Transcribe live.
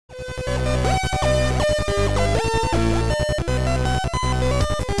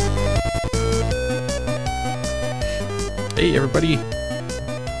Hey everybody,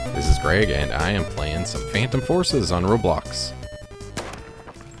 this is Greg and I am playing some Phantom Forces on Roblox.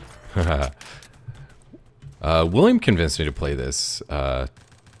 William convinced me to play this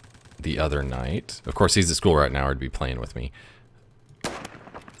the other night. Of course he's at school right now or he'd be playing with me.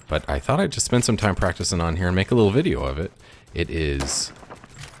 But I thought I'd just spend some time practicing on here and make a little video of it. It is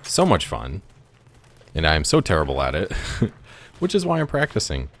so much fun. And I am so terrible at it, which is why I'm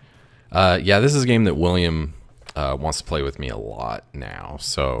practicing. Yeah, this is a game that William wants to play with me a lot now,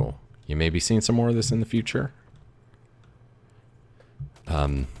 so you may be seeing some more of this in the future.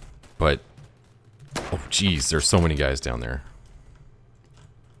 But, oh geez, there's so many guys down there.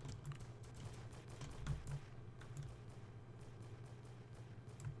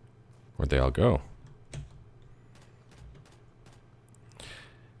 Where'd they all go?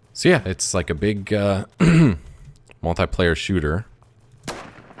 So yeah, it's like a big multiplayer shooter.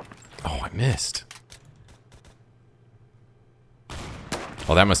 Oh, I missed.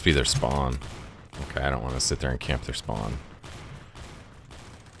 Oh, that must be their spawn. Okay, I don't want to sit there and camp their spawn.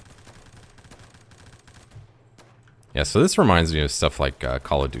 Yeah, so this reminds me of stuff like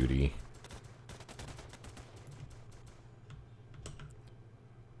Call of Duty.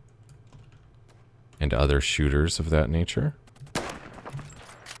 And other shooters of that nature.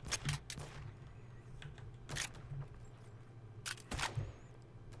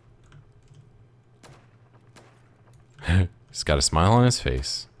 He's got a smile on his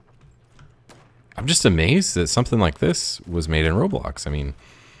face. I'm just amazed that something like this was made in Roblox. I mean,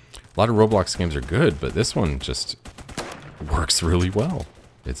 a lot of Roblox games are good, but this one just works really well.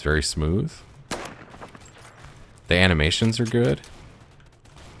 It's very smooth. The animations are good.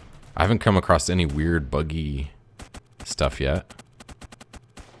 I haven't come across any weird, buggy stuff yet.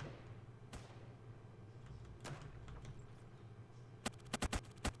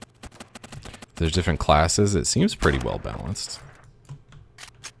 There's different classes. It seems pretty well balanced.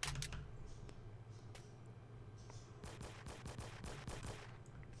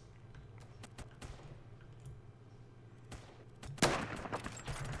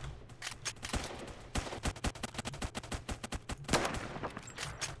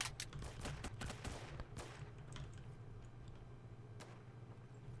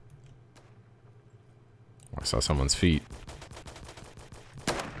 I saw someone's feet.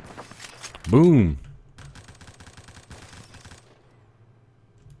 Boom.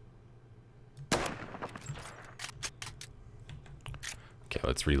 Okay,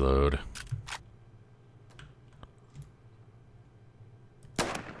 let's reload.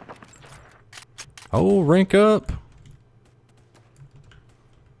 Oh, rank up.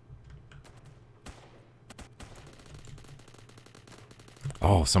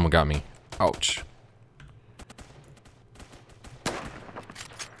 Oh, someone got me. Ouch.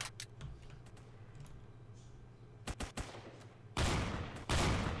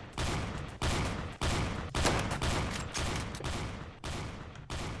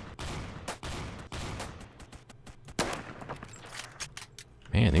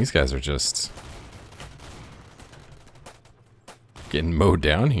 Man, these guys are just getting mowed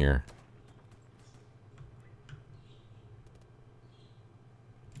down here.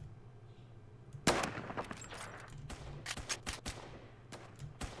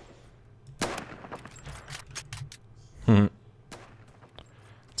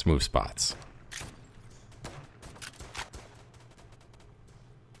 Let's move spots.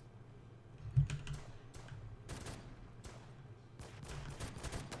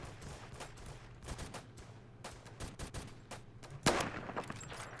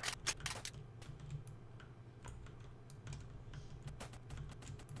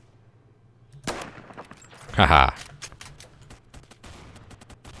 Haha.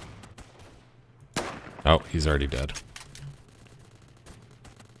 Oh, he's already dead.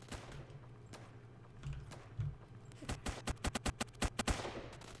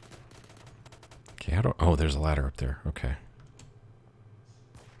 Okay, how do... Oh, there's a ladder up there. Okay.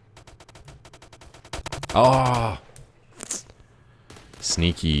 Oh!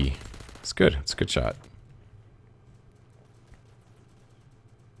 Sneaky. It's good. It's a good shot.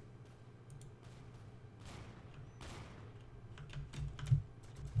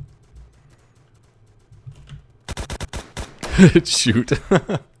 Shoot.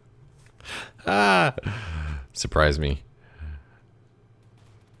 Ah, surprise me.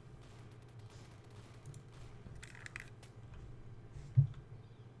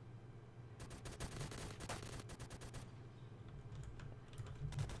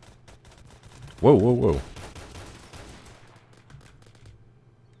 Whoa, whoa, whoa.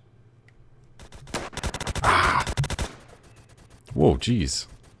 Ah. Whoa, jeez.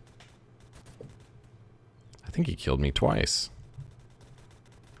 think he killed me twice.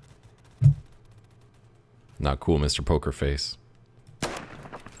 Not cool, Mr. Poker Face.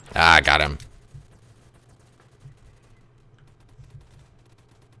 Ah, I got him.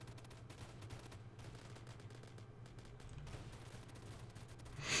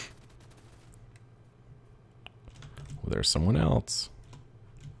 Well, there's someone else.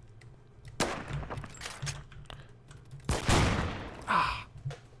 Ah,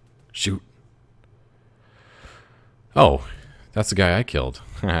 shoot. Oh, that's the guy I killed.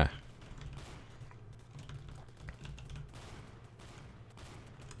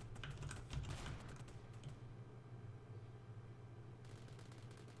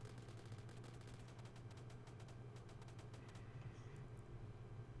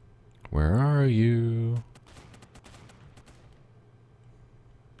 Where are you?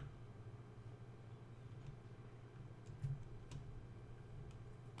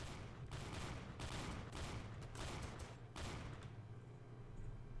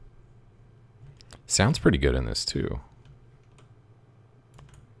 Sounds pretty good in this too.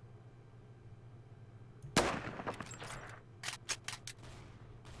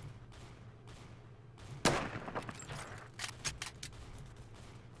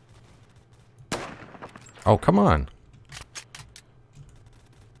 Oh, come on.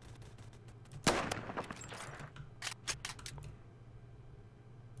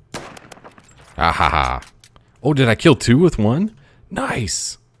 Ah ha ha. Oh, did I kill two with one?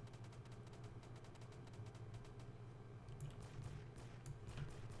 Nice.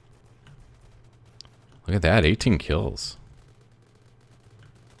 Look at that, 18 kills.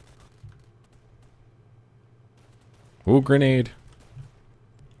 Ooh, grenade.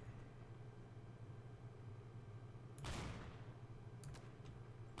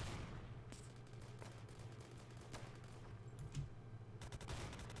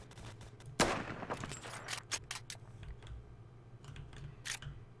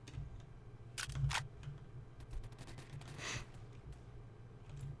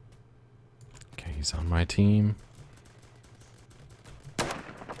 He's on my team.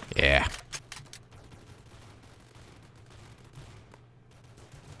 Yeah.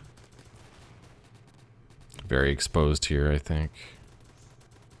 Very exposed here, I think.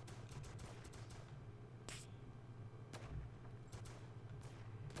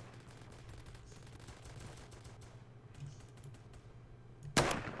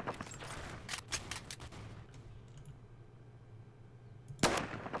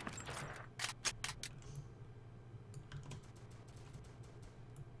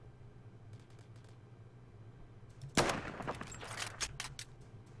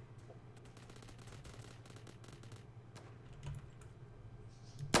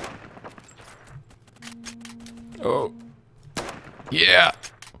 Oh. Yeah.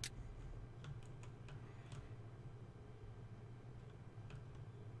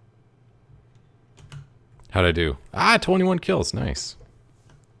 How'd I do? Ah, 21 kills. Nice.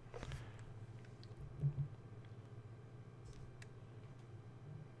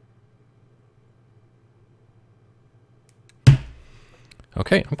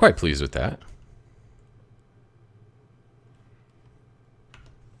 Okay, I'm quite pleased with that.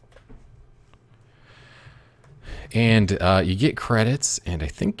 And you get credits, and I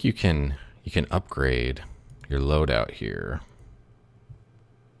think you can upgrade your loadout here.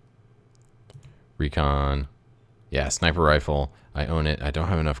 Recon, yeah, sniper rifle. I own it. I don't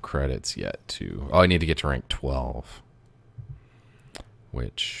have enough credits yet to. Oh, I need to get to rank 12.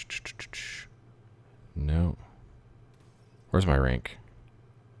 Which, no. Where's my rank?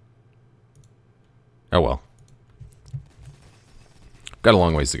 Oh well. Got a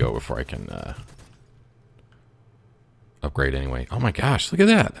long ways to go before I can upgrade anyway. Oh my gosh, look at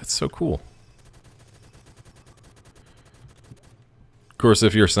that. That's so cool. Of course,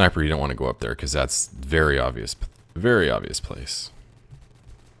 if you're a sniper, you don't want to go up there because that's very obvious place.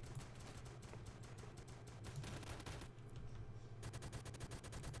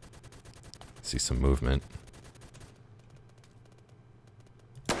 See some movement.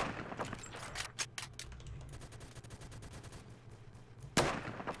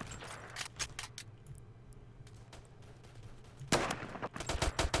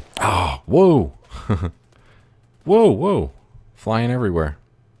 Oh, whoa. Whoa, whoa. Flying everywhere.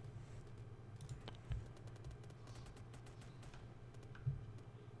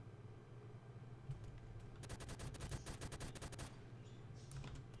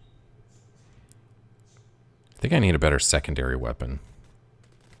 I think I need a better secondary weapon.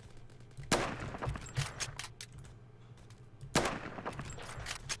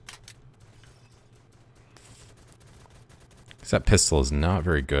 That pistol is not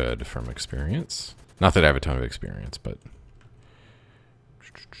very good from experience. Not that I have a ton of experience, but...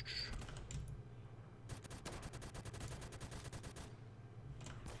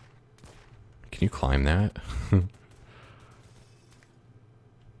 Can you climb that?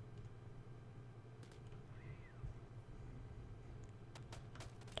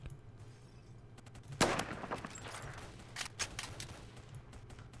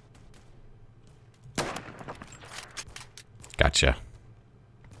 Gotcha.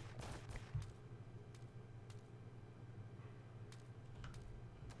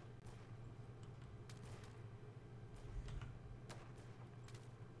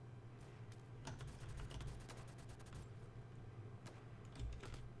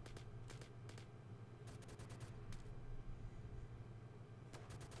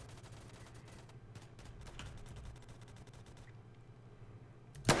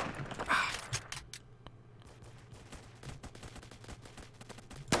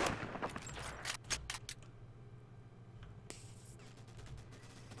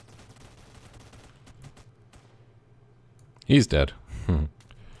 He's dead.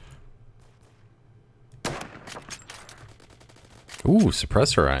 Ooh,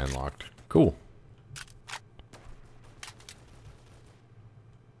 suppressor I unlocked. Cool.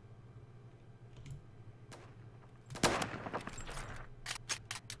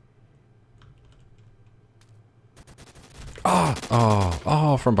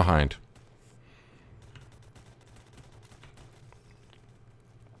 Oh, from behind.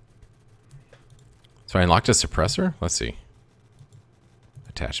 So I unlocked a suppressor? Let's see.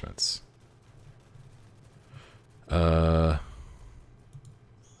 Attachments. Oh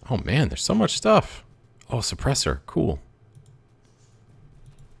man, there's so much stuff. Oh, suppressor. Cool.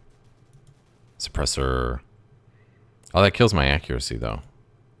 Suppressor. Oh, that kills my accuracy though.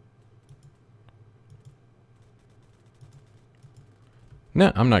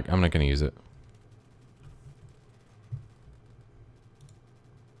 No, I'm not gonna use it.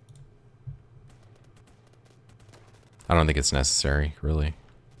 I don't think it's necessary, really.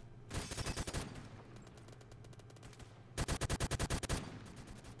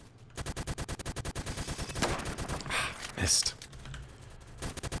 Missed.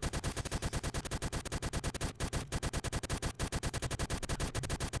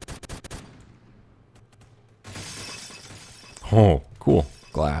 Oh, cool.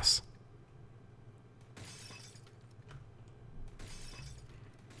 Glass.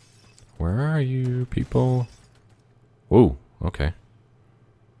 Where are you, people? Whoa, okay.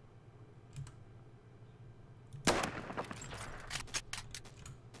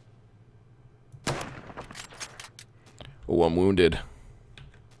 Oh, I'm wounded.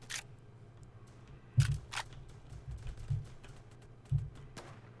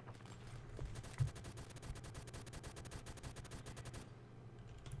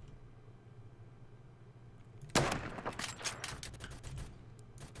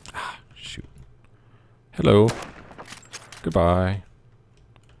 Ah, shoot. Hello. Goodbye.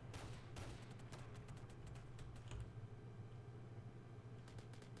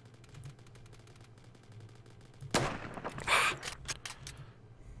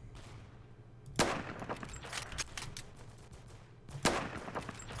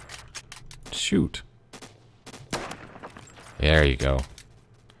 Shoot. There you go.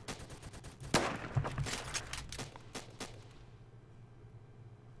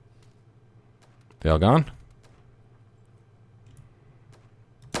 They all gone?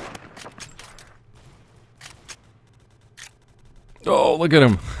 Oh, look at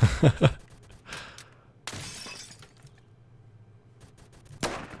him.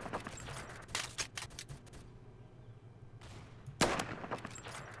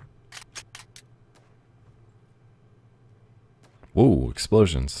 Whoa,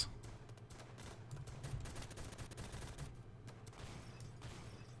 explosions.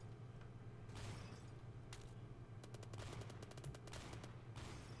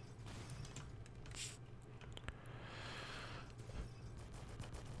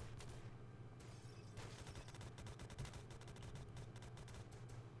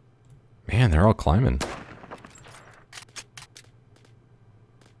 Man, they're all climbing.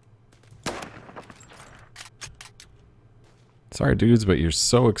 Sorry, dudes, but you're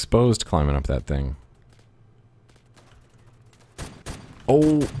so exposed climbing up that thing.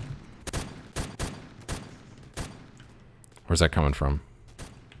 Oh. Where's that coming from?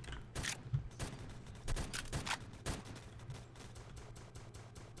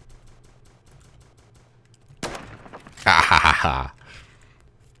 Ah ha ha ha.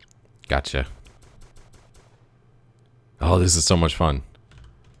 Gotcha. Oh, this is so much fun.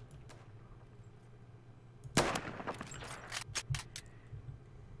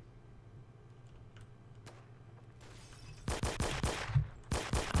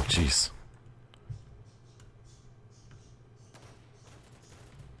 jeez.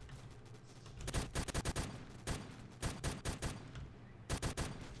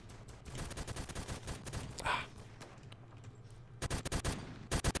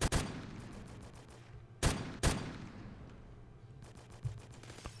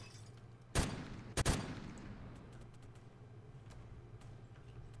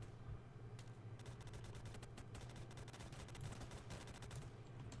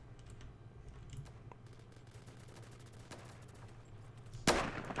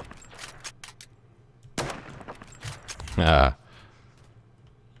 Ah.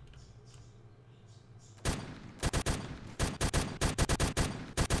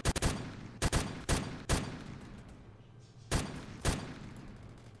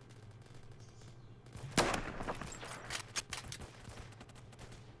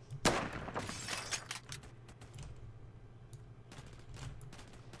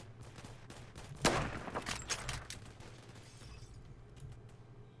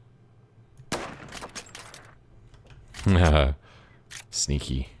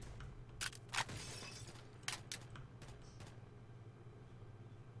 Sneaky.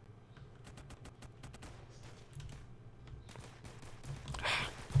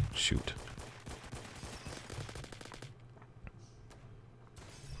 Shoot.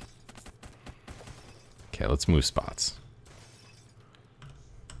 Okay, let's move spots.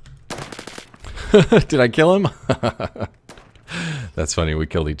 Did I kill him? That's funny, we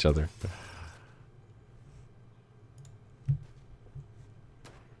killed each other.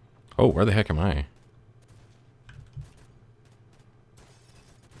 Oh, where the heck am I?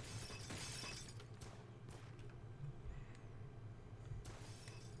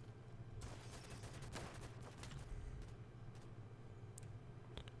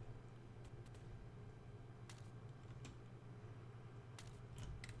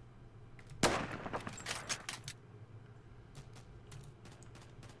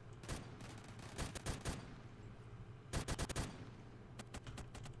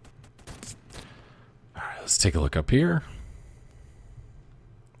 Let's take a look up here.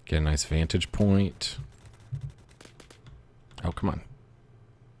 Get a nice vantage point. Oh, come on.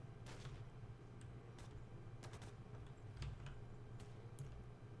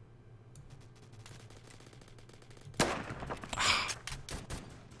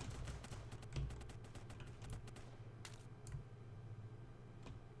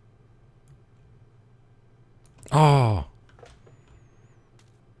 Oh.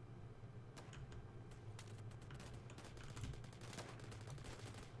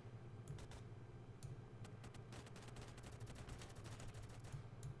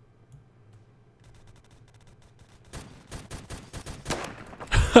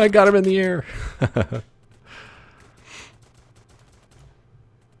 I got him in the air.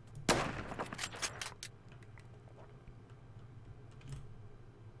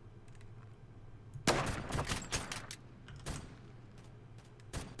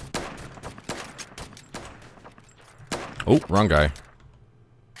 Oh, wrong guy.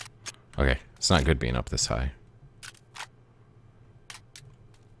 Okay, it's not good being up this high.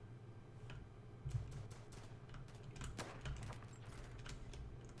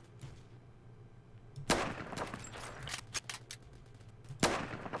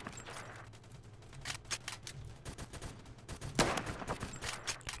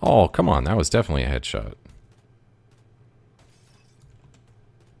 Oh, come on. That was definitely a headshot.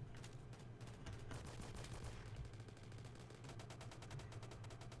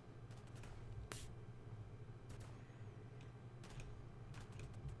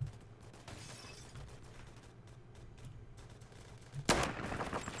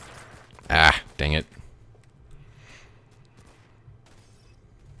 Ah, dang it.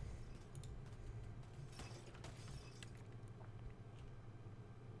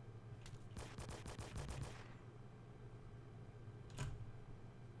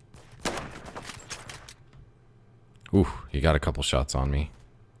 Ooh, he got a couple shots on me.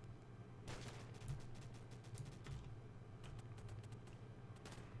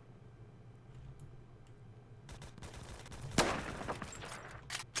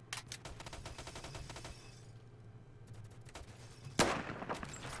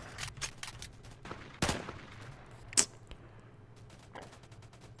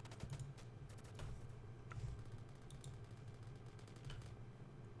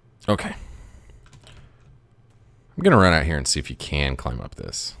 Okay. I'm gonna run out here and see if you can climb up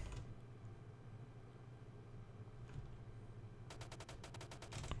this.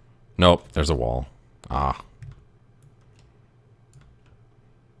 Nope, there's a wall. Ah.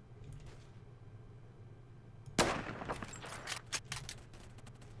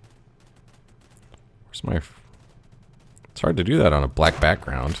 Where's my... It's hard to do that on a black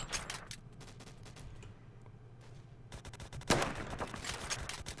background.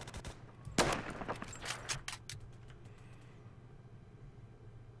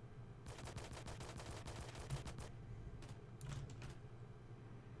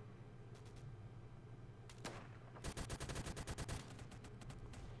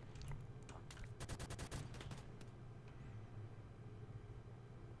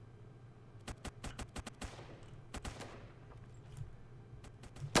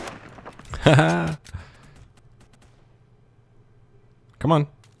 Haha. Come on.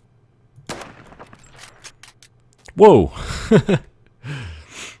 Whoa.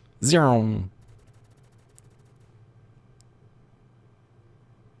 Zero.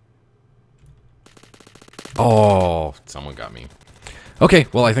 Oh, someone got me. Okay,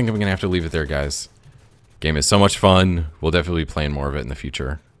 well, I think I'm going to have to leave it there, guys. Game is so much fun. We'll definitely be playing more of it in the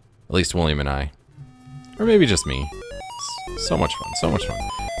future. At least William and I. Or maybe just me. It's so much fun, so much fun.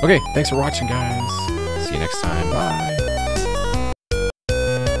 Okay, thanks for watching, guys. See you next time. Bye.